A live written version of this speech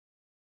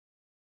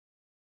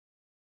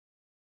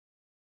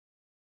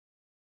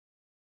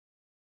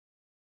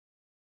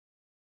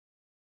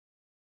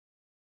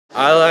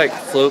I like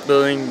float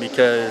building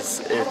because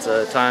it's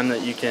a time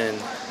that you can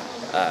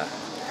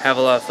have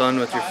a lot of fun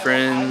with your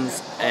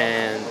friends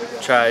and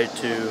try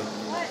to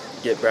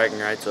get bragging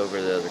rights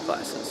over the other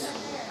classes.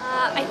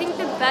 I think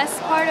the best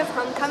part of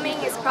homecoming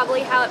is probably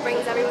how it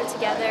brings everyone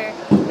together,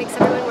 makes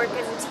everyone work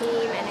as a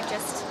team, and it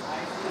just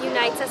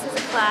unites us as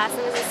a class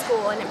and as a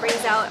school, and it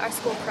brings out our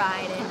school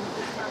pride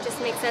and just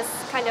makes us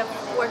kind of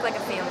work like a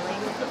family.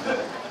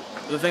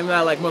 The thing that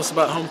I like most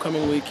about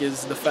homecoming week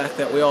is the fact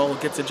that we all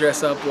get to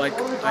dress up like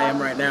I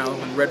am right now,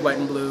 in red, white,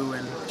 and blue,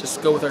 and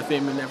just go with our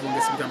theme, and everyone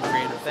gets to become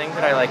creative. The thing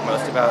that I like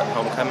most about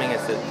homecoming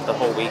is that the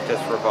whole week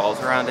just revolves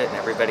around it and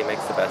everybody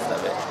makes the best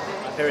of it.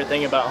 My favorite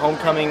thing about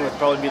homecoming would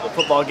probably be the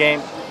football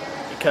game,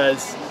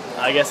 because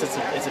I guess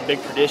it's a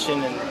big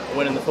tradition, and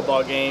winning the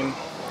football game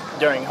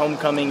during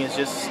homecoming is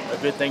just a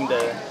good thing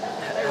to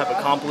have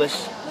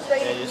accomplished,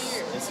 and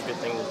it's a good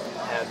thing to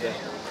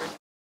have.